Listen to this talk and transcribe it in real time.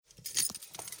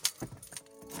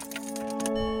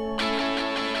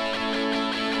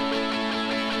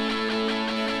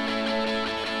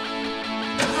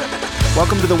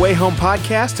Welcome to the Way Home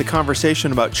Podcast, a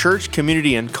conversation about church,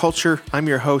 community, and culture. I'm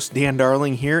your host, Dan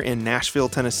Darling, here in Nashville,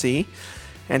 Tennessee.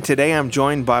 And today I'm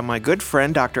joined by my good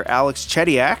friend, Dr. Alex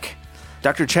Chediak.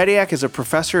 Dr. Chediak is a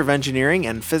professor of engineering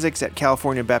and physics at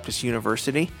California Baptist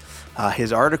University.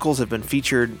 His articles have been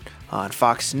featured on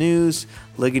Fox News,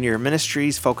 Ligonier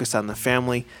Ministries, focused on the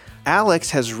family. Alex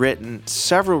has written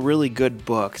several really good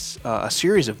books, a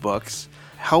series of books,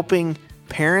 helping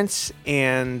parents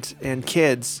and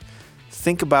kids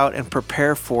think about and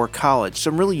prepare for college.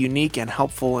 Some really unique and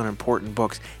helpful and important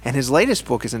books. And his latest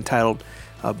book is entitled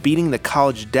Beating the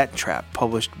College Debt Trap,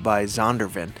 published by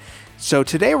Zondervan. So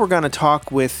today we're going to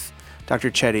talk with Dr.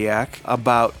 Chediak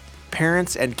about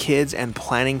parents and kids and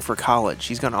planning for college.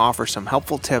 He's going to offer some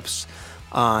helpful tips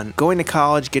on going to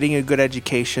college, getting a good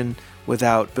education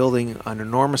without building an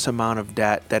enormous amount of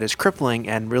debt that is crippling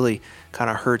and really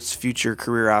kind of hurts future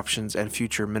career options and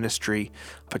future ministry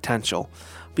potential.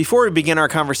 Before we begin our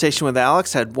conversation with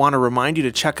Alex, I'd want to remind you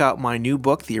to check out my new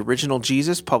book, The Original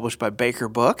Jesus, published by Baker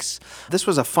Books. This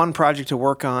was a fun project to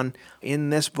work on. In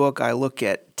this book, I look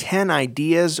at 10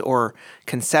 ideas or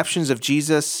conceptions of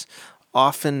Jesus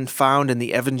often found in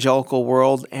the evangelical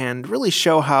world and really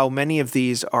show how many of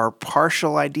these are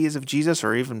partial ideas of Jesus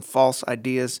or even false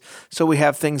ideas. So we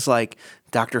have things like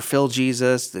Dr. Phil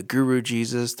Jesus, the Guru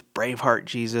Jesus, the Braveheart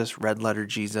Jesus, Red Letter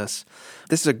Jesus.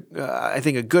 This is, I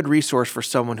think, a good resource for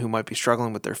someone who might be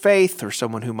struggling with their faith or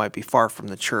someone who might be far from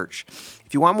the church.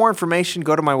 If you want more information,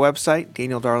 go to my website,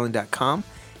 danieldarling.com,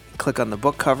 and click on the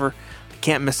book cover. You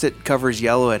can't miss it. The cover is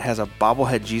yellow. It has a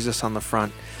bobblehead Jesus on the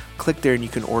front. Click there and you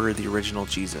can order The Original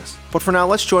Jesus. But for now,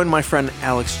 let's join my friend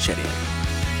Alex Chediak.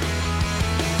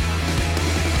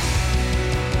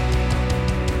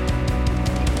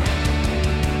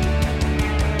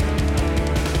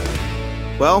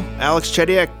 Well, Alex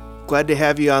Chediak, glad to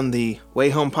have you on the Way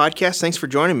Home Podcast. Thanks for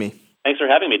joining me. Thanks for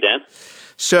having me, Dan.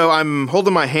 So I'm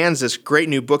holding my hands this great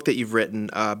new book that you've written,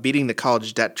 Beating the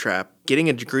College Debt Trap, Getting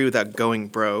a Degree Without Going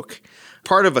Broke.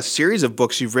 Part of a series of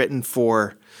books you've written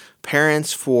for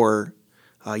parents, for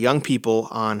young people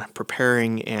on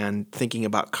preparing and thinking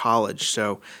about college.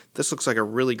 So this looks like a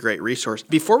really great resource.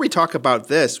 Before we talk about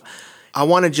this, I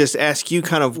want to just ask you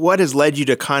kind of what has led you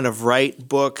to kind of write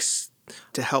books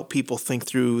to help people think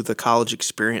through the college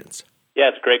experience? Yeah,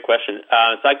 it's a great question.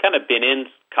 So I've kind of been in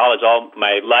college all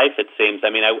my life, it seems. I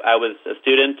mean, I was a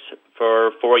student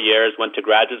for 4 years, went to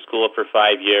graduate school for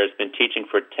 5 years, been teaching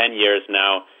for 10 years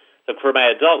now. So for my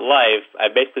adult life, I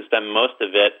basically spent most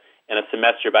of it in a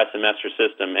semester-by-semester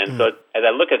system. And so as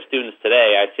I look at students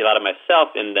today, I see a lot of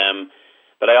myself in them,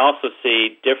 but I also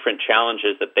see different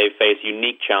challenges that they face,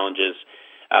 unique challenges.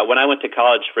 When I went to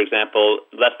college, for example,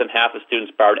 less than half of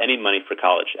students borrowed any money for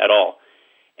college at all.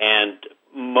 And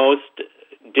most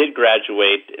did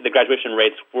graduate. The graduation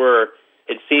rates were,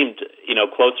 it seemed,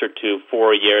 closer to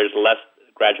 4 years, less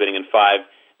graduating in 5.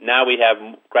 Now we have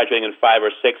graduating in 5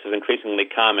 or 6 is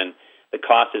increasingly common. The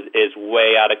cost is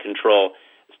way out of control.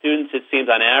 Students, it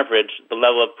seems, on average, the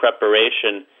level of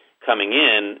preparation coming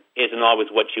in isn't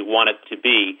always what you want it to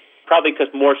be. Probably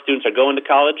because more students are going to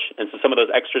college, and so some of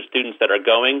those extra students that are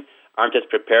going aren't as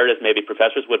prepared as maybe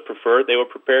professors would prefer they were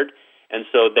prepared. And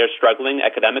so they're struggling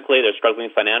academically, they're struggling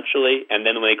financially, and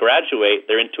then when they graduate,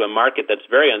 they're into a market that's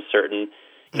very uncertain.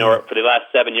 For the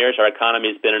last 7 years, our economy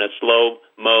has been in a slow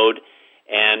mode.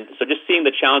 And so just seeing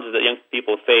the challenges that young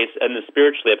people face, and then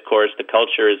spiritually, of course, the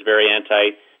culture is very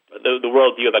the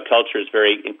worldview of a culture is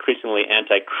very increasingly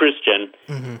anti-Christian.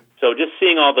 Mm-hmm. So just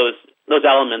seeing all those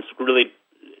elements really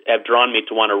have drawn me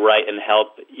to want to write and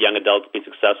help young adults be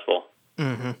successful.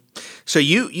 Mm-hmm. So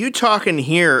you talking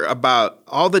here about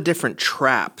all the different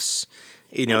traps.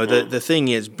 The thing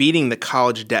is beating the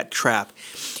college debt trap.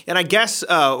 And I guess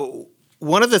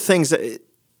one of the things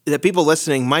that people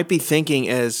listening might be thinking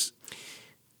is,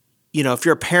 if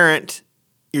you're a parent,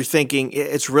 you're thinking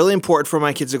it's really important for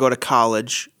my kids to go to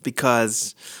college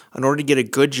because in order to get a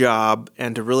good job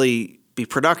and to really be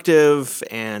productive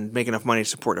and make enough money to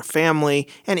support a family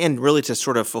and really to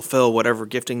sort of fulfill whatever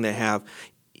gifting they have,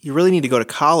 you really need to go to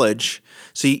college.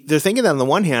 So they're thinking that on the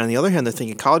one hand. On the other hand, they're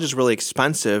thinking college is really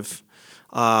expensive.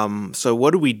 So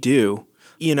what do we do?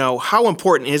 How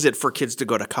important is it for kids to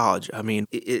go to college? I mean,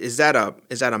 is that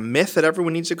a myth that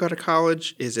everyone needs to go to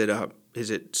college? Is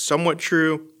it somewhat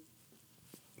true?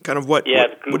 Kind of what do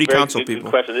you counsel people?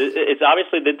 Good question. It's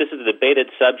obviously that this is a debated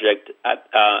subject.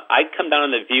 I come down on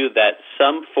the view that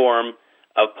some form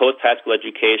of post-high school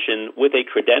education with a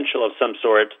credential of some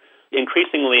sort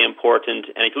increasingly important.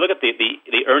 And if you look at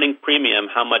the earning premium,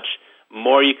 how much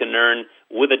more you can earn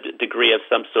with a degree of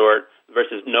some sort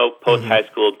versus no post-high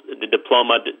school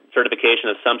diploma certification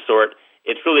of some sort,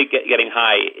 it's really getting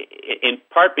high, in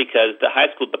part because the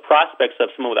prospects of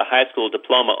someone with a high school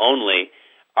diploma only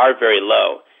are very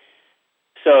low.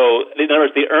 So, in other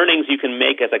words, the earnings you can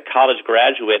make as a college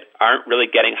graduate aren't really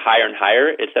getting higher and higher.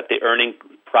 It's that the earning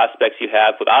prospects you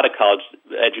have without a college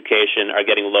education are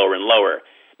getting lower and lower.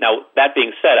 Now, that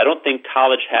being said, I don't think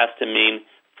college has to mean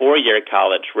four-year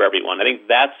college for everyone. I think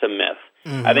that's a myth.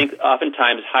 Mm-hmm. I think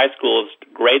oftentimes high schools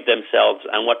grade themselves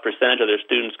on what percentage of their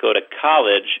students go to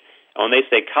college. And when they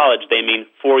say college, they mean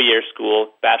four-year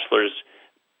school, bachelor's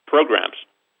programs.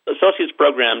 Associate's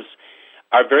programs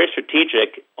are very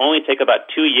strategic, only take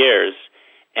about 2 years,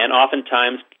 and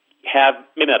oftentimes have,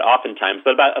 maybe not oftentimes,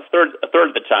 but about a third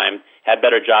of the time, have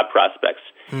better job prospects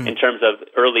in terms of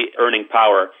early earning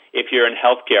power. If you're in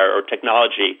healthcare or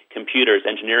technology, computers,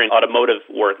 engineering, automotive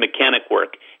work, mechanic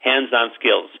work, hands-on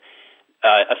skills,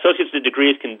 associate's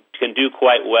degrees can do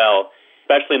quite well,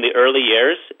 especially in the early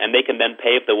years, and they can then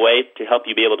pave the way to help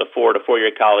you be able to afford a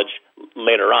four-year college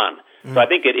later on. So I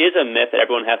think it is a myth that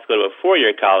everyone has to go to a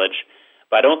four-year college,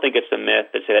 but I don't think it's a myth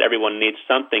to say that everyone needs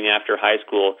something after high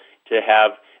school to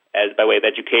have, as by way of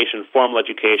education, formal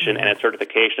education, and a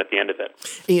certification at the end of it.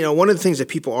 You know, one of the things that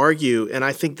people argue, and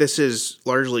I think this is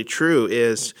largely true,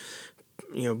 is,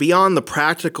 you know, beyond the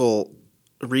practical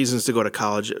reasons to go to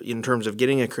college in terms of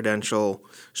getting a credential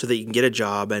so that you can get a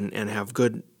job and have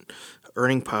good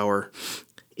earning power,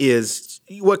 is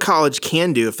what college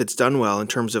can do if it's done well in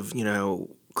terms of, you know,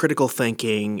 critical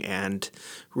thinking and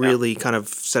really kind of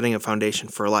setting a foundation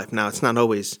for life. Now, it's not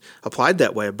always applied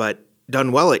that way, but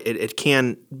done well, it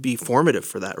can be formative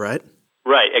for that, right?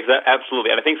 Right,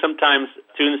 absolutely. And I think sometimes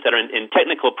students that are in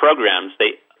technical programs,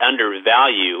 they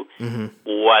undervalue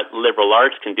what liberal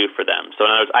arts can do for them. So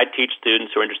in other words, I teach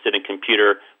students who are interested in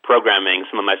computer programming,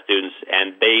 some of my students,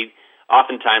 and they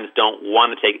oftentimes don't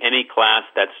want to take any class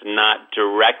that's not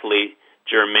directly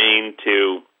germane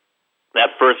to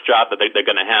that first job that they're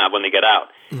going to have when they get out.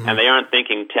 And they aren't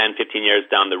thinking 10, 15 years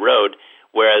down the road,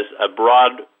 whereas a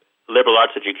broad liberal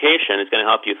arts education is going to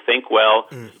help you think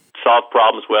well, solve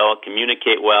problems well,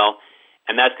 communicate well,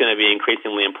 and that's going to be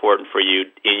increasingly important for you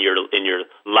in your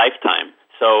lifetime.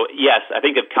 So yes, I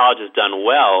think if college is done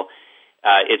well,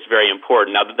 it's very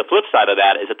important. Now, the flip side of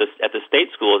that is at the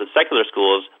state schools, at secular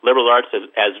schools, liberal arts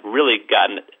has really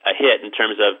gotten a hit in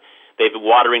terms of they've been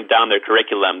watering down their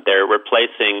curriculum. They're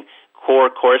replacing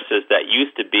core courses that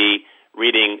used to be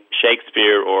reading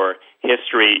Shakespeare or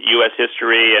history, U.S.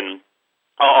 history, and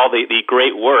all the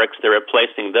great works. They're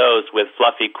replacing those with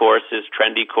fluffy courses,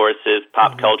 trendy courses,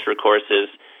 pop culture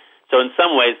courses. So in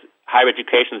some ways, higher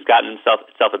education has gotten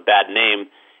itself a bad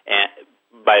name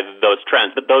by those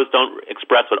trends, but those don't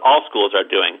express what all schools are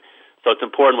doing. So it's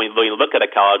important when you look at a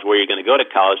college, where you're going to go to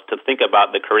college, to think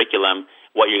about the curriculum,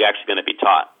 what you're actually going to be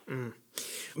taught.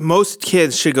 Most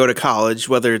kids should go to college,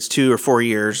 whether it's 2 or 4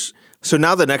 years. So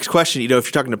now the next question, you know, if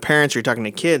you're talking to parents or you're talking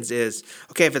to kids, is,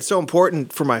 okay, if it's so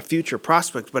important for my future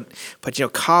prospects, but you know,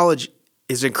 college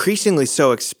is increasingly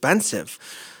so expensive.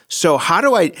 So how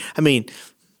do I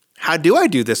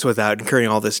do this without incurring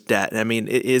all this debt? I mean,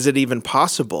 is it even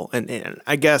possible? And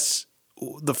I guess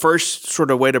the first sort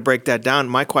of way to break that down,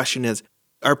 my question is,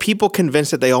 are people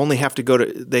convinced that they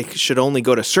should only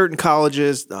go to certain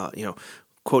colleges, you know,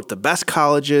 quote, the best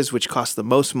colleges, which cost the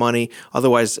most money,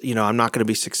 otherwise, you know, I'm not going to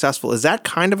be successful? Is that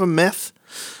kind of a myth?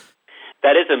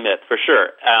 That is a myth, for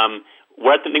sure.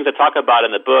 One of the things I talk about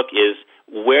in the book is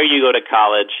where you go to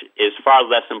college is far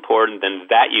less important than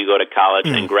that you go to college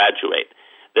and graduate.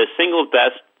 The single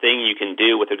best thing you can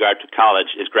do with regard to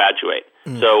college is graduate.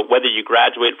 So whether you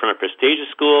graduate from a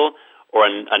prestigious school or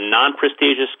a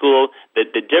non-prestigious school,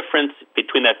 the difference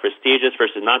between that prestigious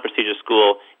versus non-prestigious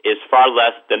school is far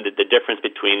less than the difference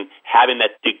between having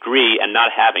that degree and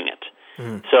not having it.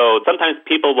 So sometimes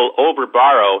people will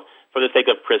over-borrow for the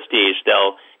sake of prestige.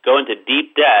 They'll go into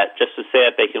deep debt just to say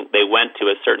that they went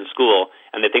to a certain school,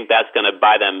 and they think that's going to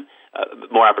buy them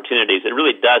more opportunities. It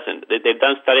really doesn't. They've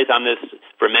done studies on this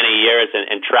for many years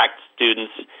and tracked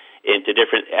students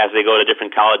as they go to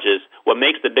different colleges. What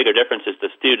makes the bigger difference is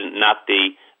the student, not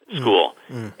the school.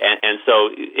 And so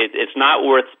it's not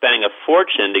worth spending a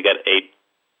fortune to get a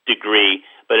degree,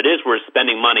 but it is worth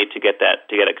spending money to get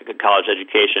a college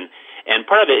education. And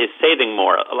part of it is saving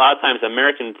more. A lot of times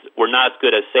Americans were not as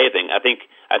good as saving. I think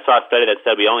I saw a study that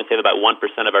said we only save about 1%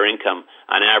 of our income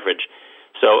on average.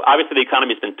 So obviously the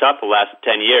economy has been tough the last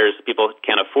 10 years. People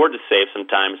can't afford to save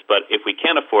sometimes, but if we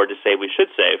can't afford to save, we should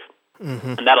save.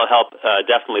 And that'll help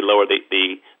definitely lower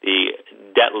the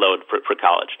debt load for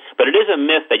college. But it is a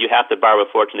myth that you have to borrow a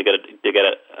fortune to get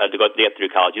through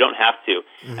college. You don't have to.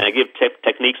 And I give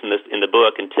techniques in the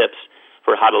book and tips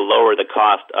for how to lower the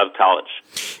cost of college.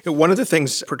 One of the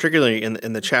things, particularly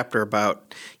in the chapter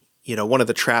about, one of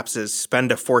the traps is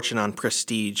spend a fortune on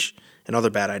prestige and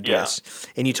other bad ideas.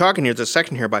 Yeah. And you talk in here, there's a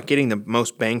section here about getting the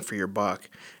most bang for your buck.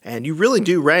 And you really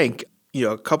do rank,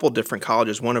 a couple different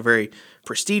colleges, one a very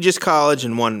prestigious college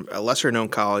and one a lesser-known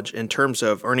college in terms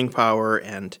of earning power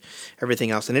and everything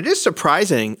else. And it is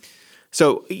surprising.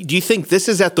 So do you think this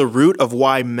is at the root of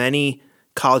why many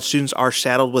college students are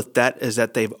saddled with debt, is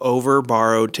that they've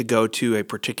over-borrowed to go to a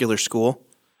particular school?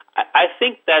 I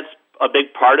think that's a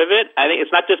big part of it. I think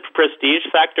it's not just prestige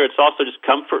factor, it's also just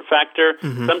comfort factor.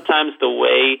 Mm-hmm. Sometimes the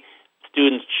way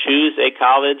students choose a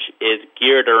college is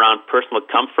geared around personal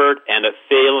comfort and a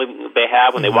feeling they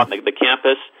have when they walk the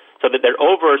campus, so that they're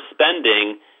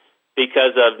overspending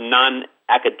because of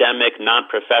non-academic,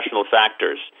 non-professional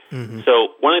factors. Mm-hmm.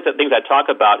 So one of the things I talk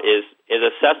about is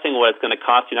assessing what it's going to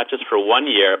cost you, not just for 1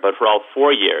 year, but for all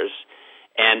 4 years,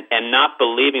 and not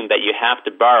believing that you have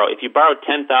to borrow. If you borrow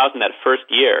 $10,000 that first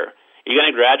year, you're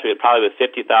going to graduate probably with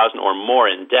 $50,000 or more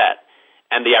in debt.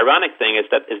 And the ironic thing is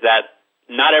that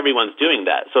not everyone's doing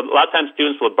that. So a lot of times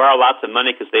students will borrow lots of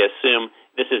money because they assume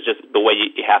this is just the way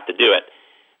you have to do it.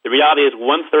 The reality is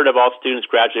 1/3 of all students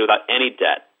graduate without any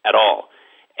debt at all.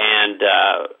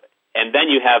 And then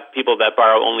you have people that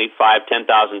borrow only $5,000,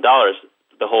 $10,000,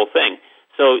 the whole thing.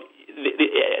 So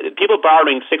the people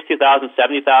borrowing $60,000,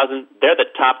 $70,000, they're the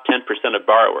top 10% of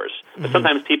borrowers. Mm-hmm. But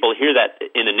sometimes people hear that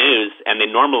in the news and they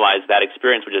normalize that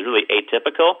experience, which is really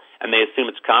atypical, and they assume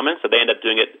it's common, so they end up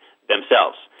doing it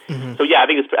themselves. Mm-hmm. So yeah, I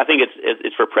think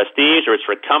it's for prestige or it's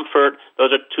for comfort.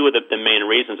 Those are two of the main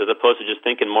reasons, as opposed to just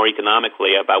thinking more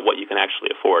economically about what you can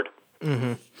actually afford.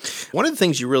 Mm-hmm. One of the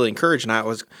things you really encouraged, and I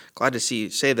was glad to see you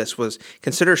say this, was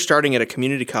consider starting at a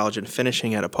community college and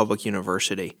finishing at a public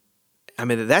university. I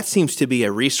mean, that seems to be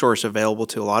a resource available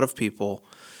to a lot of people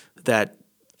that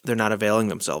they're not availing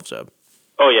themselves of.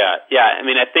 Oh, yeah. Yeah. I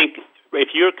mean, I think if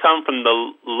you come from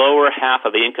the lower half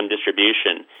of the income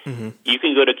distribution, mm-hmm. you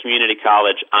can go to community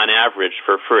college on average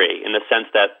for free, in the sense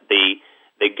that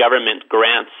the government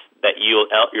grants that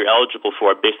you're eligible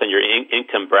for based on your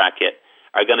income bracket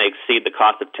are going to exceed the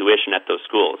cost of tuition at those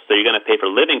schools. So you're going to pay for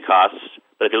living costs,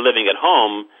 but if you're living at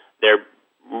home, they're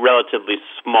relatively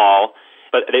small,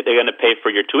 but they're going to pay for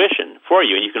your tuition for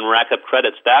you, and you can rack up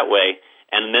credits that way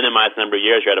and minimize the number of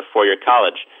years you're at a 4-year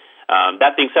college.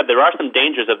 That being said, there are some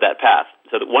dangers of that path.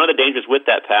 So one of the dangers with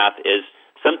that path is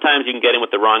sometimes you can get in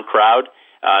with the wrong crowd.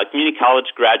 Community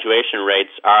college graduation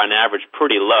rates are on average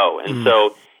pretty low, and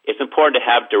so it's important to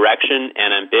have direction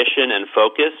and ambition and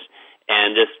focus,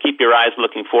 and just keep your eyes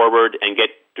looking forward and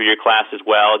get through your classes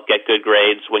well, get good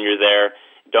grades when you're there.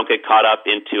 Don't get caught up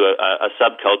into a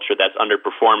subculture that's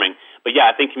underperforming. But yeah,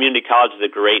 I think community college is a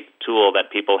great tool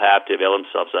that people have to avail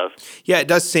themselves of. Yeah, it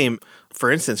does seem,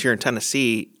 for instance, here in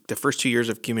Tennessee, the first 2 years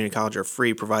of community college are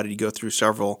free, provided you go through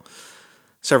several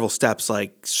steps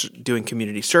like doing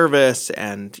community service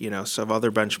and, some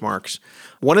other benchmarks.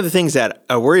 One of the things that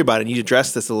I worry about, and you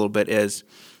addressed this a little bit, is,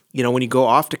 when you go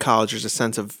off to college, there's a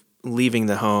sense of leaving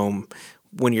the home.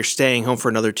 When you're staying home for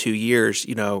another 2 years,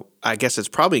 I guess it's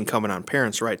probably incumbent on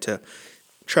parents, right, to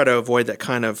try to avoid that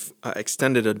kind of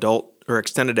extended adult or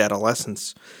extended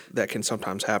adolescence that can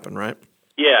sometimes happen, right?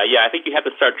 Yeah. I think you have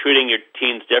to start treating your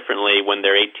teens differently when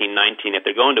they're 18, 19. If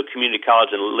they're going to community college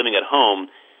and living at home,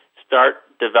 start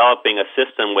developing a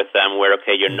system with them where,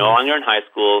 okay, you're no longer in high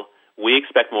school, we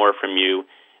expect more from you.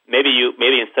 Maybe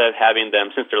instead of having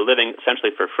them, since they're living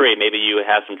essentially for free, maybe you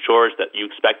have some chores that you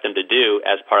expect them to do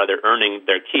as part of their earning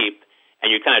their keep,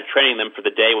 and you're kind of training them for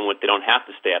the day when they don't have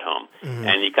to stay at home. Mm-hmm.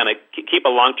 And you kind of keep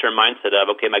a long-term mindset of,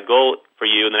 okay, my goal for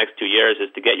you in the next 2 years is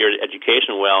to get your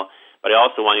education well, but I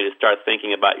also want you to start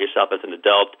thinking about yourself as an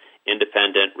adult,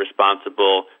 independent,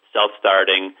 responsible,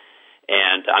 self-starting,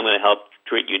 and I'm going to help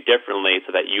treat you differently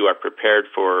so that you are prepared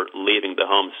for leaving the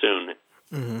home soon.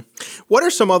 Mm-hmm. What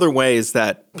are some other ways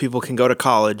that people can go to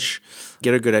college,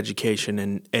 get a good education,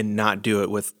 and not do it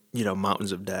with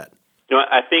mountains of debt?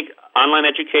 I think online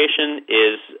education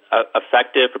is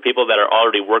effective for people that are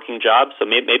already working jobs. So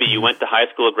maybe you went to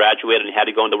high school, graduated, and had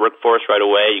to go into the workforce right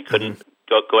away. You couldn't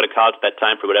go to college at that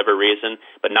time for whatever reason,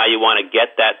 but now you want to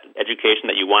get that education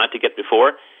that you wanted to get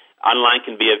before. Online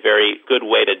can be a very good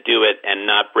way to do it and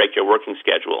not break your working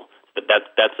schedule.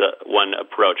 That's one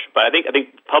approach. But I think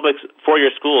public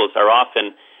 4-year schools are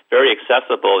often very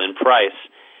accessible in price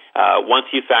once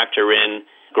you factor in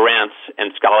grants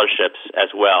and scholarships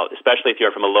as well, especially if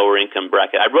you're from a lower income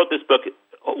bracket. I wrote this book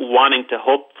wanting to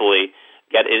hopefully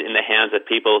get it in the hands of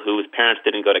people whose parents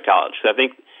didn't go to college. So I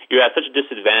think you're at such a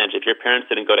disadvantage if your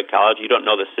parents didn't go to college. You don't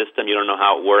know the system. You don't know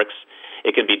how it works.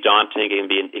 it can be daunting,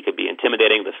 it can be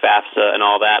intimidating, the FAFSA and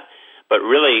all that. But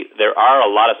really, there are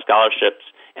a lot of scholarships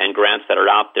and grants that are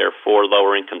out there for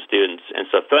lower-income students. And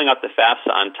so filling out the FAFSA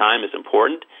on time is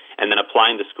important, and then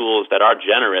applying to schools that are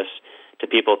generous to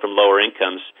people from lower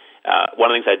incomes. One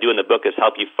of the things I do in the book is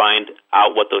help you find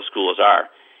out what those schools are.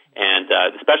 And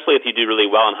especially if you do really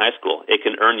well in high school, it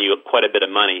can earn you quite a bit of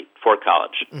money for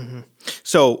college. Mm-hmm.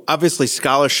 So obviously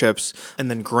scholarships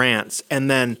and then grants. And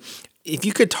then if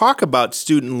you could talk about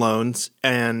student loans,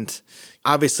 and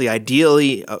obviously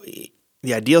ideally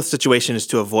the ideal situation is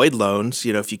to avoid loans,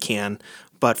 if you can.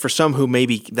 But for some who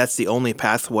maybe that's the only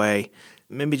pathway,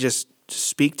 maybe just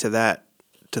speak to that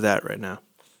right now.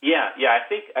 Yeah.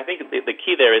 I think the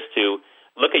key there is to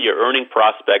look at your earning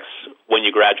prospects when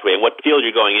you graduate, and what field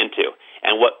you're going into,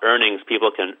 and what earnings people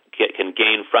can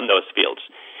gain from those fields.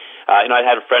 I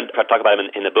had a friend talk about him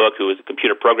in the book who is a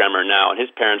computer programmer now, and his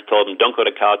parents told him, "Don't go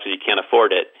to college because you can't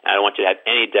afford it, and I don't want you to have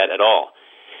any debt at all."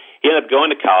 He ended up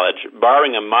going to college,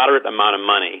 borrowing a moderate amount of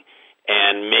money,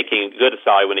 and making a good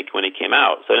salary when he came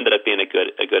out. So it ended up being a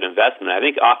good investment. I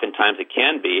think oftentimes it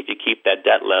can be if you keep that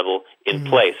debt level in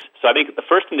place. So I think the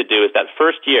first thing to do is that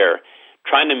first year,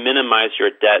 trying to minimize your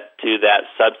debt to that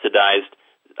subsidized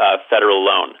federal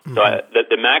loan. Mm-hmm. So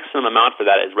the maximum amount for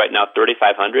that is right now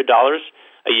 $3,500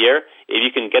 a year. If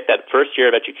you can get that first year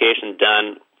of education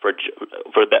done for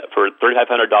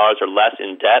 $3,500 or less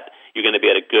in debt, you're going to be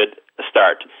at a good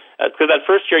start. Because that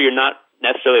first year, you're not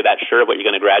necessarily that sure of what you're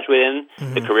going to graduate in.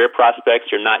 Mm-hmm. The career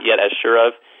prospects you're not yet as sure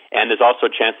of. And there's also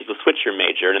a chance that you'll switch your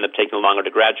major and end up taking longer to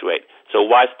graduate. So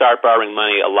why start borrowing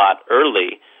money a lot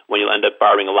early when you'll end up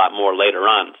borrowing a lot more later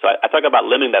on? So I talk about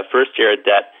limiting that first year of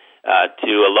debt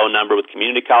to a low number with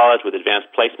community college, with advanced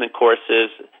placement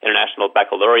courses, international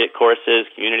baccalaureate courses,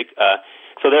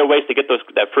 so there are ways to get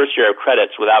that first year of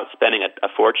credits without spending a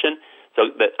fortune. So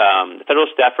the federal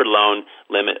Stafford loan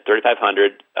limit,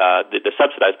 $3,500, the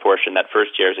subsidized portion, that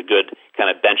first year is a good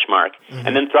kind of benchmark. Mm-hmm.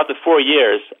 And then throughout the 4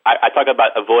 years, I talk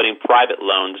about avoiding private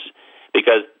loans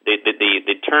because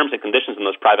the terms and conditions in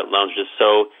those private loans are just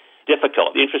so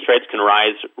difficult. The interest rates can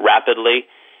rise rapidly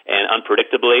and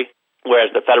unpredictably, whereas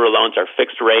the federal loans are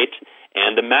fixed rate.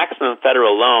 And the maximum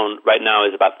federal loan right now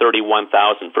is about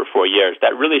 $31,000 for 4 years.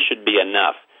 That really should be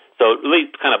enough. So really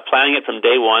kind of planning it from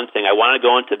day one, saying I want to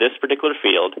go into this particular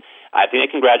field. I think I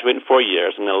can graduate in 4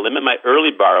 years. I'm going to limit my early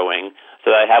borrowing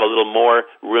so that I have a little more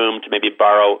room to maybe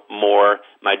borrow more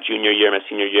my junior year, my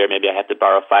senior year. Maybe I have to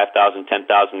borrow $5,000,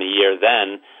 $10,000 a year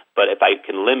then. But if I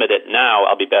can limit it now,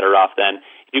 I'll be better off then.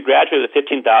 If you graduate with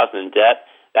 $15,000 in debt,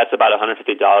 that's about $150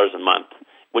 a month,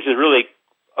 which is really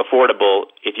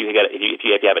affordable if you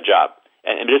have a job.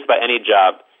 And just about any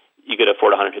job, you could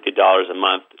afford $150 a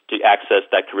month to access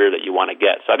that career that you want to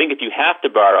get. So I think if you have to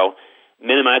borrow,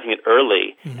 minimizing it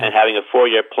early and having a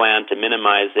 4-year plan to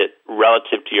minimize it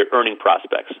relative to your earning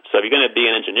prospects. So if you're going to be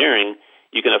in engineering,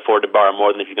 you can afford to borrow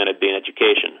more than if you're going to be in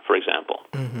education, for example.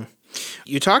 Mm-hmm.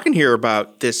 You're talking here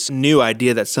about this new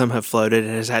idea that some have floated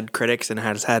and has had critics and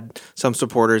has had some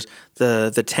supporters,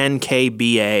 the 10K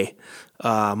BA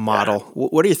model. Yeah.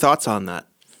 What are your thoughts on that?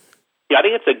 Yeah, I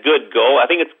think it's a good goal. I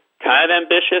think it's kind of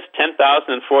ambitious.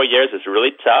 10,000 in 4 years is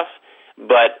really tough,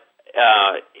 but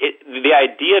the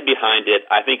idea behind it,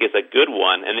 I think, is a good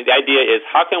one. And the idea is,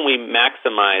 how can we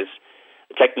maximize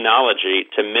technology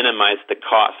to minimize the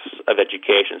costs of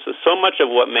education? So much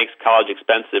of what makes college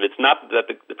expensive, it's not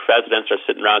that the presidents are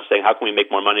sitting around saying, how can we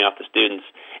make more money off the students?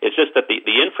 It's just that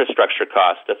the infrastructure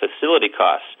costs, the facility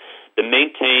costs, to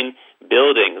maintain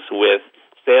buildings with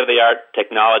state-of-the-art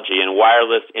technology and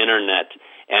wireless internet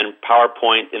and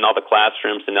PowerPoint in all the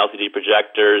classrooms and LCD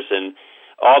projectors and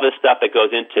all this stuff that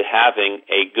goes into having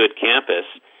a good campus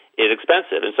is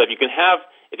expensive. And so if you can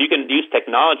use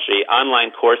technology,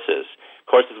 online courses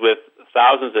with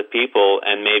thousands of people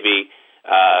and maybe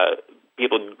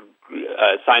people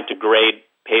assigned to grade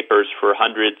papers for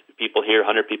 100 people here,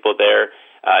 100 people there,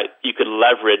 you could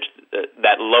leverage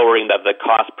that lowering of the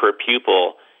cost per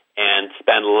pupil and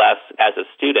spend less as a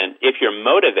student. If you're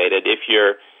motivated, if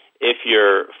you're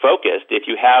focused, if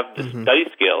you have the study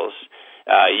skills,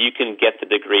 you can get the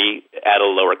degree at a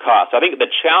lower cost. So I think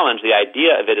the challenge, the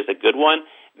idea of it is a good one.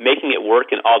 Making it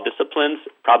work in all disciplines,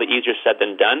 probably easier said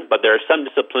than done, but there are some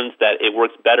disciplines that it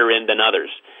works better in than others.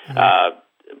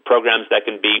 Programs that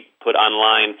can be put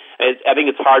online. I think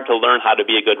it's hard to learn how to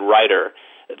be a good writer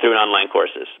through online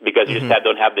courses because you just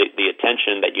don't have the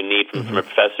attention that you need from a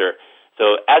professor.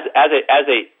 So as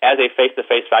a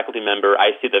face-to-face faculty member,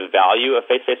 I see the value of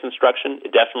face-to-face instruction.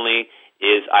 It definitely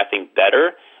is, I think,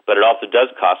 better, but it also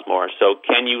does cost more. So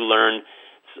can you learn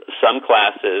some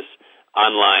classes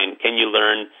online? Can you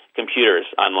learn computers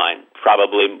online,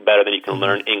 probably better than you can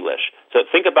learn English. So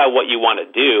think about what you want to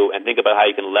do and think about how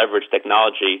you can leverage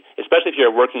technology, especially if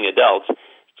you're a working adult.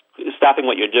 Stopping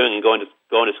what you're doing and going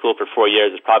to school for 4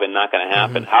 years is probably not going to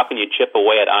happen. How can you chip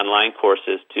away at online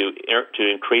courses to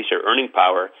increase your earning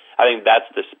power? I think that's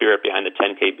the spirit behind the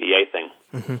 10K BA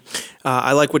thing.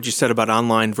 I like what you said about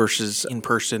online versus in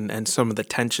person and some of the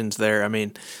tensions there. I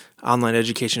mean, online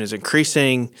education is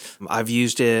increasing. I've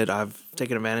used it. I've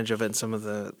taken advantage of it in some of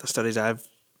the studies I've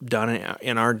done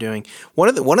and are doing. One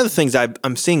of the things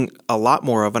I'm seeing a lot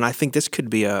more of, and I think this could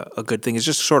be a good thing, is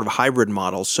just sort of a hybrid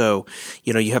model. So,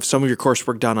 you have some of your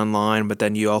coursework done online, but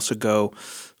then you also go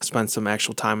spend some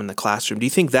actual time in the classroom. Do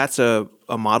you think that's a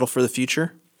model for the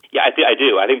future? Yeah, I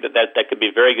do. I think that could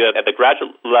be very good at the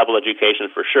graduate level education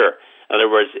for sure. In other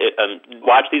words,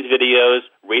 watch these videos,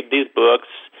 read these books,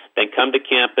 then come to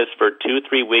campus for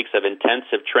 2-3 weeks of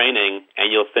intensive training,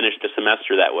 and you'll finish the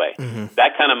semester that way.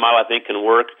 That kind of model, I think, can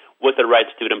work with the right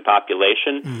student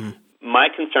population.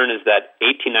 My concern is that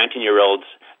 18, 19-year-olds,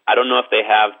 I don't know if they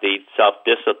have the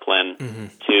self-discipline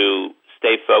to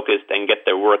stay focused and get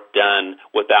their work done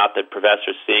without the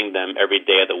professor seeing them every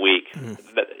day of the week.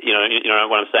 You know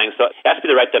what I'm saying? So it has to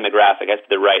be the right demographic, it has to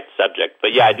be the right subject.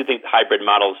 But yeah, I do think hybrid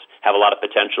models have a lot of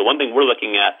potential. One thing we're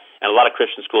looking at, and a lot of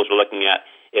Christian schools are looking at,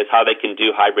 is how they can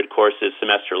do hybrid courses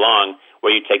semester long,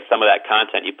 where you take some of that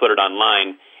content, you put it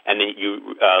online, and then you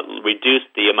reduce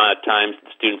the amount of times the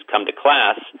students come to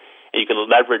class, and you can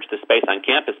leverage the space on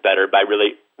campus better by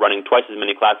really running twice as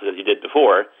many classes as you did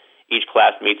before. Each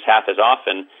class meets half as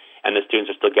often, and the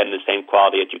students are still getting the same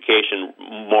quality education,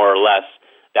 more or less.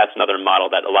 That's another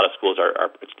model that a lot of schools are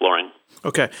exploring.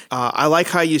 Okay. I like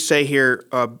how you say here,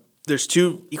 there's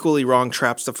two equally wrong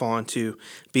traps to fall into.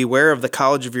 Beware of the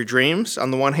college of your dreams on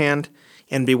the one hand,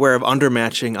 and beware of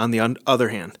undermatching on the other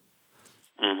hand.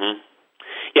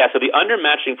 Yeah, so the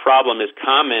undermatching problem is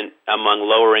common among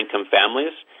lower-income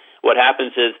families. What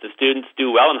happens is the students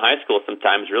do well in high school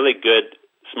sometimes, really good,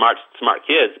 smart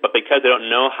kids, but because they don't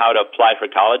know how to apply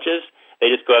for colleges, they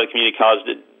just go to the community college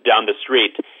down the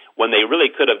street when they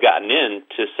really could have gotten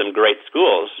into some great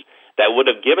schools that would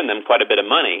have given them quite a bit of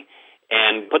money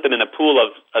and put them in a pool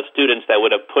of students that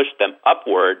would have pushed them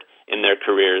upward in their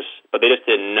careers, but they just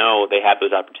didn't know they had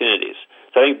those opportunities.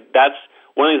 So I think that's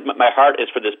one of the things my heart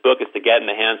is for this book, is to get in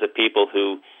the hands of people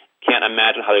who can't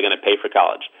imagine how they're going to pay for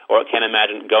college, or can't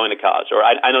imagine going to college. Or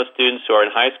I know students who are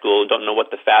in high school who don't know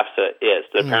what the FAFSA is.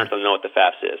 Their parents don't know what the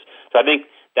FAFSA is. So I think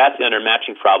that's the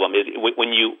undermatching problem, is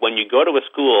when you go to a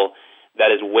school that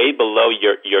is way below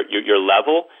your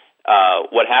level,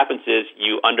 what happens is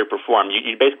you underperform.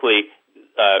 You basically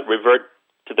revert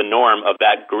to the norm of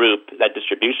that group, that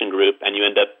distribution group, and you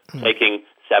end up taking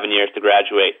 7 years to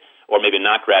graduate, or maybe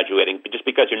not graduating, just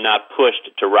because you're not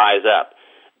pushed to rise up.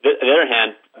 On the other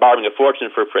hand, borrowing a fortune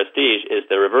for prestige is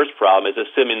the reverse problem, is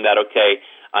assuming that, okay,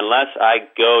 unless I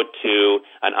go to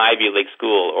an Ivy League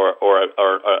school or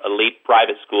elite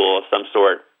private school of some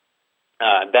sort,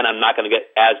 then I'm not going to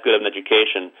get as good of an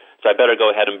education. So I better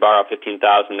go ahead and borrow $15,000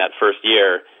 that first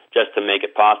year just to make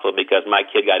it possible, because my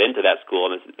kid got into that school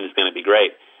and it's going to be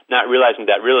great. Not realizing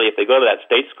that really, if they go to that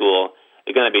state school,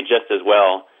 they're going to be just as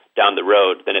well down the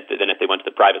road than if they went to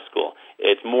the private school.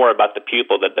 It's more about the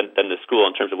pupil than the school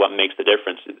in terms of what makes the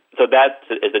difference. So that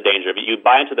is the danger. You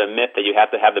buy into the myth that you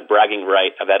have to have the bragging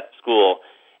right of that school,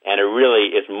 and it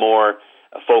really is more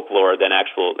folklore than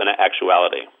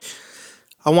actuality.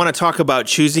 I want to talk about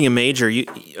choosing a major.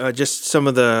 Just some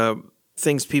of the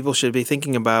things people should be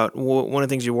thinking about. One of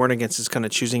the things you warn against is kind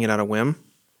of choosing it out of whim.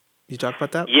 You talk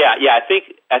about that? Yeah.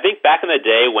 I think back in the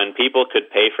day when people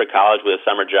could pay for college with a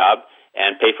summer job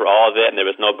and pay for all of it, and there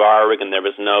was no borrowing, and there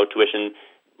was no tuition,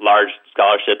 large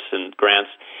scholarships and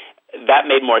grants, that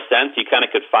made more sense. You kind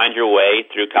of could find your way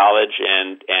through college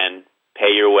and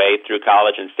pay your way through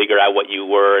college and figure out what you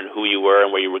were and who you were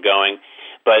and where you were going.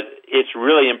 But it's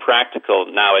really impractical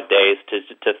nowadays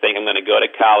to think I'm going to go to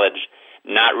college,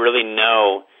 not really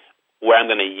know where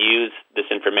I'm going to use this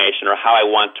information or how I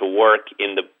want to work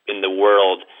in the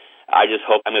world. I just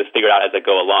hope I'm going to figure it out as I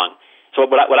go along. So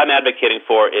what I'm advocating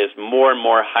for is more and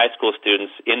more high school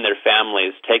students in their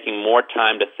families taking more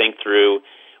time to think through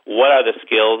what are the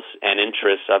skills and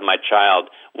interests of my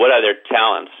child, what are their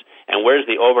talents, and where's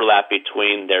the overlap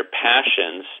between their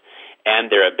passions and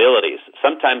their abilities.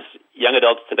 Sometimes young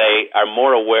adults today are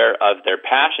more aware of their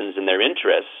passions and their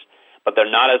interests, but they're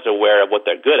not as aware of what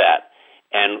they're good at,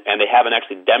 and they haven't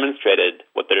actually demonstrated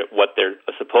what they're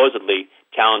supposedly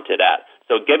talented at.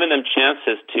 So giving them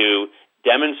chances to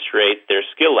demonstrate their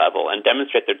skill level and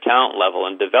demonstrate their talent level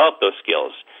and develop those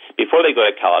skills before they go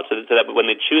to college, so that when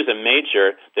they choose a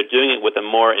major, they're doing it with a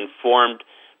more informed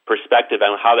perspective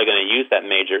on how they're going to use that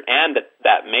major, and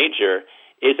that major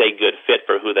is a good fit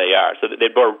for who they are. So that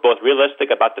they're both realistic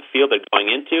about the field they're going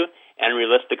into and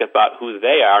realistic about who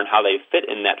they are and how they fit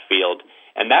in that field.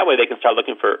 And that way they can start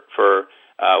looking for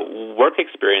work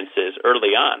experiences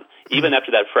early on, even after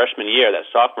that freshman year, that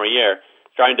sophomore year,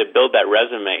 starting to build that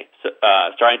resume,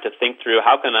 starting to think through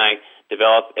how can I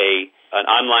develop an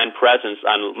online presence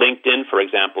on LinkedIn, for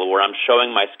example, where I'm showing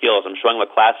my skills, I'm showing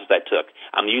what classes I took.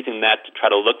 I'm using that to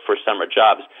try to look for summer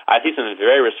jobs. I see some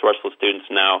very resourceful students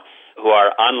now who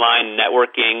are online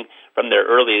networking from their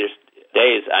earliest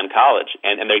days on college,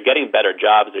 and they're getting better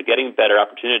jobs, they're getting better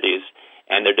opportunities,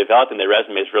 and they're developing their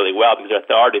resumes really well because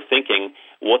they're already thinking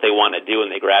what they want to do when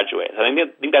they graduate. So I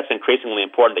think that's increasingly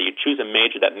important, that you choose a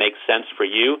major that makes sense for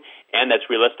you and that's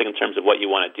realistic in terms of what you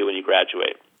want to do when you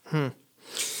graduate.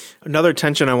 Another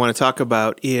tension I want to talk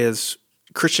about is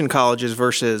Christian colleges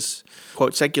versus,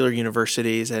 quote, secular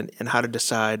universities and how to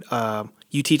decide.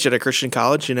 You teach at a Christian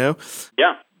college,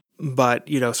 Yeah. But,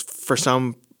 for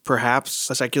some, perhaps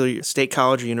a secular state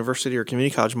college or university or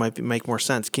community college might make more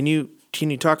sense. Can you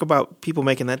talk about people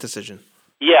making that decision?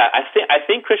 Yeah, I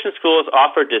think Christian schools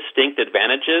offer distinct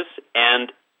advantages,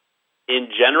 and in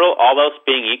general, all else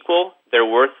being equal, they're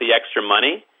worth the extra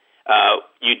money.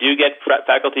 You do get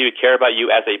faculty who care about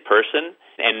you as a person,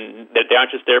 and they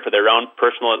aren't just there for their own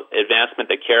personal advancement.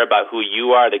 They care about who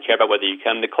you are. They care about whether you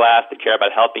come to class. They care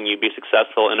about helping you be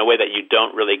successful in a way that you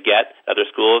don't really get at other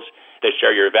schools. They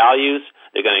share your values.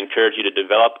 They're going to encourage you to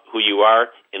develop who you are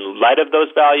in light of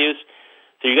those values.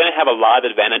 So you're going to have a lot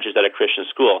of advantages at a Christian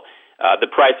school. The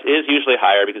price is usually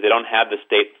higher because they don't have the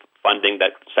state funding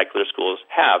that secular schools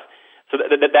have. So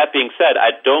that being said,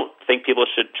 I don't think people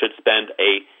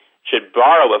should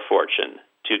borrow a fortune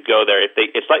to go there.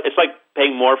 It's like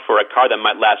paying more for a car that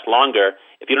might last longer.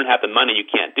 If you don't have the money, you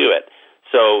can't do it.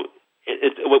 So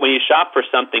when you shop for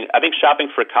something, I think shopping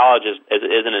for college is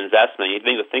an investment. You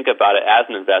need to think about it as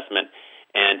an investment.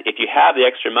 And if you have the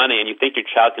extra money and you think your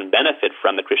child can benefit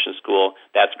from the Christian school,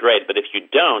 that's great. But if you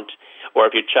don't, or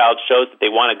if your child shows that they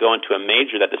want to go into a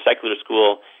major that the secular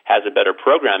school has a better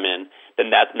program in,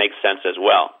 then that makes sense as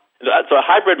well. So a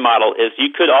hybrid model is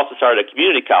you could also start at a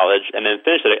community college and then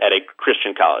finish at a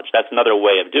Christian college. That's another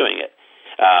way of doing it.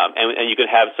 And you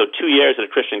could have, 2 years at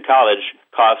a Christian college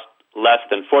cost less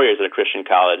than 4 years at a Christian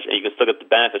college, and you can still get the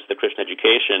benefits of the Christian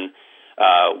education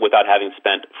without having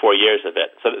spent 4 years of it.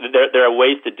 So there are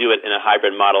ways to do it in a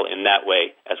hybrid model in that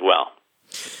way as well.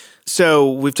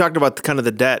 So we've talked about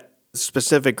the debt,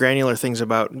 specific granular things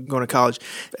about going to college.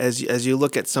 As you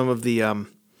look at some of the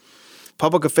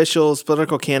public officials,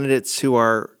 political candidates who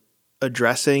are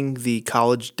addressing the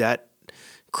college debt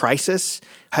crisis,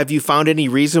 have you found any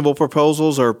reasonable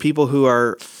proposals or people who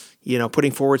are,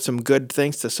 putting forward some good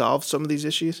things to solve some of these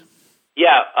issues?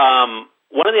 Yeah.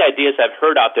 One of the ideas I've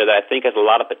heard out there that I think has a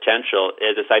lot of potential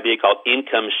is this idea called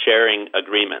income-sharing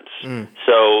agreements.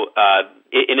 So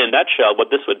in a nutshell, what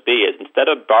this would be is instead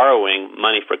of borrowing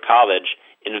money for college,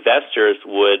 investors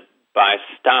would buy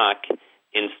stock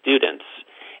in students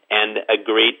and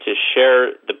agree to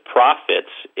share the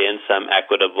profits in some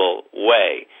equitable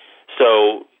way.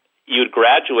 So you'd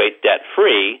graduate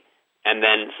debt-free, and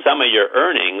then some of your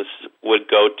earnings would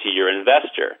go to your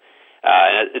investor.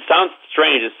 It sounds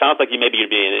strange. It sounds like you'd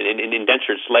be an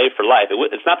indentured slave for life.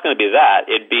 It's not going to be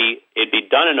that. It'd be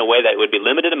done in a way that would be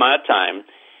limited amount of time.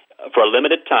 For a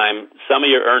limited time, some of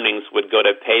your earnings would go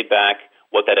to pay back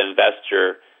what that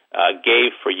investor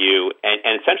gave for you,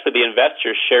 and essentially the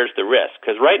investor shares the risk.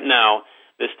 Because right now,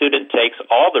 the student takes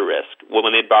all the risk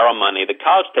when they borrow money. The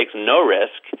college takes no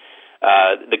risk.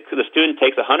 The student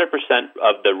takes 100%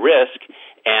 of the risk,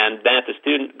 and then if the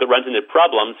student runs into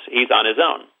problems, he's on his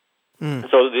own.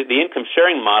 So the income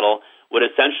sharing model would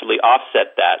essentially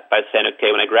offset that by saying,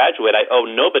 okay, when I graduate, I owe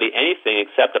nobody anything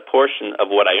except a portion of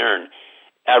what I earn.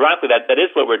 Ironically, that is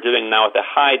what we're doing now with the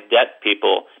high debt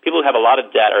people. People who have a lot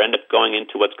of debt are end up going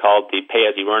into what's called the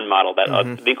pay-as-you-earn model. That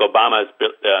I think Obama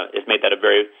has made that a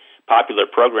very popular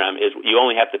program. Is you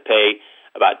only have to pay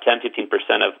about 10-15%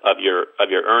 of your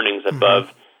earnings above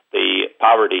the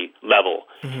poverty level,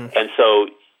 and so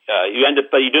you end up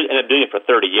doing it for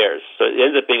 30 years. So it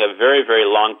ends up being a very, very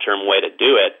long-term way to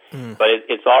do it. But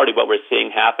it's already what we're seeing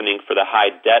happening for the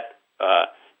high debt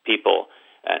people.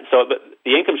 And so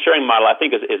the income sharing model, I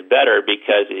think, is better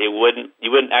because you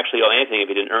wouldn't actually owe anything if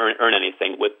you didn't earn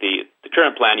anything. With the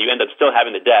current plan, you end up still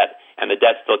having the debt, and the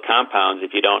debt still compounds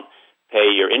if you don't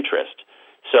pay your interest.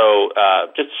 So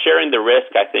just sharing the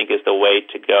risk, I think, is the way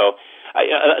to go.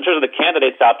 In terms of the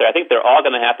candidates out there, I think they're all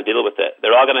going to have to deal with it.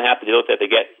 They're all going to have to deal with it.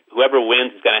 Whoever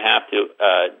wins is going to have to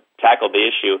tackle the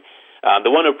issue.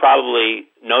 The one who probably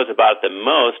knows about it the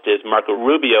most is Marco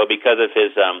Rubio because of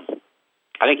his,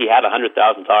 I think he had $100,000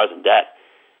 in debt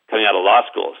coming out of law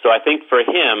school. So I think for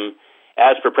him,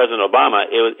 as for President Obama,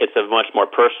 it's a much more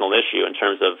personal issue in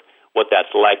terms of what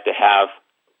that's like to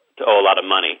owe a lot of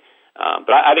money.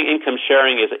 But I think income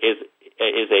sharing is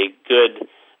a good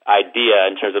idea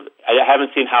in terms of, I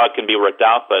haven't seen how it can be worked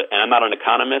out, and I'm not an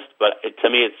economist, but to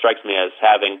me it strikes me as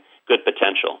having good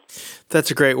potential. That's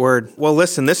a great word. Well,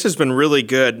 listen, this has been really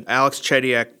good. Alex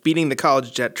Chediak, Beating the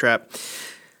College Debt Trap.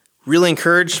 Really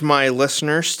encourage my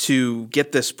listeners to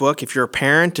get this book. If you're a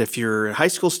parent, if you're a high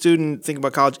school student, think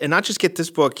about college, and not just get this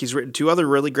book. He's written 2 other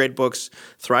really great books,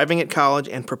 Thriving at College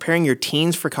and Preparing Your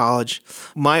Teens for College.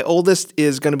 My oldest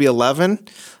is going to be 11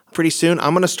 pretty soon.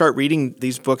 I'm going to start reading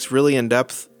these books really in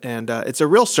depth, and it's a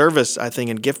real service, I think,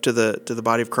 and gift to the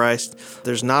body of Christ.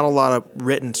 There's not a lot of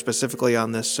written specifically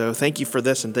on this, so thank you for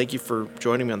this, and thank you for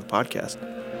joining me on the podcast.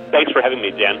 Thanks for having me,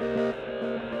 Dan.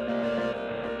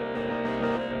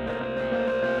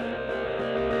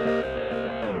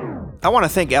 I want to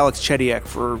thank Alex Chediak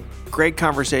for great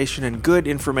conversation and good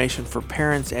information for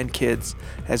parents and kids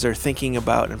as they're thinking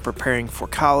about and preparing for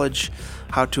college,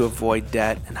 how to avoid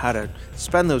debt, and how to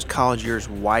spend those college years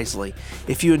wisely.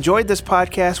 If you enjoyed this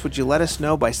podcast, would you let us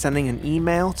know by sending an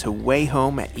email to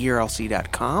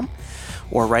wayhome@erlc.com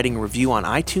or writing a review on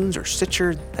iTunes or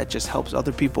Stitcher? That just helps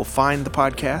other people find the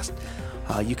podcast.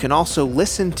 You can also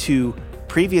listen to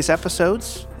previous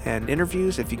episodes and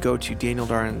interviews if you go to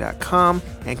danieldarling.com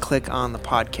and click on the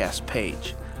podcast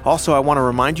page. Also, I want to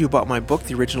remind you about my book,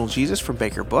 The Original Jesus from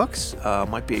Baker Books.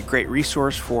 Might be a great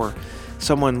resource for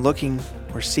someone looking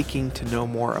or seeking to know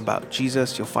more about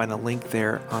Jesus. You'll find a link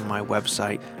there on my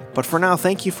website. But for now,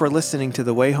 thank you for listening to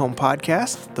the Way Home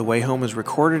podcast. The Way Home is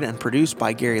recorded and produced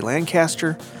by Gary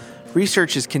Lancaster.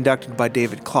 Research is conducted by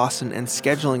David Clausen, and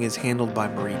scheduling is handled by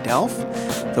Marie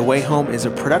Delph. The Way Home is a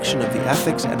production of the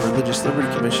Ethics and Religious Liberty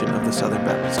Commission of the Southern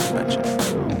Baptist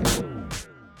Convention.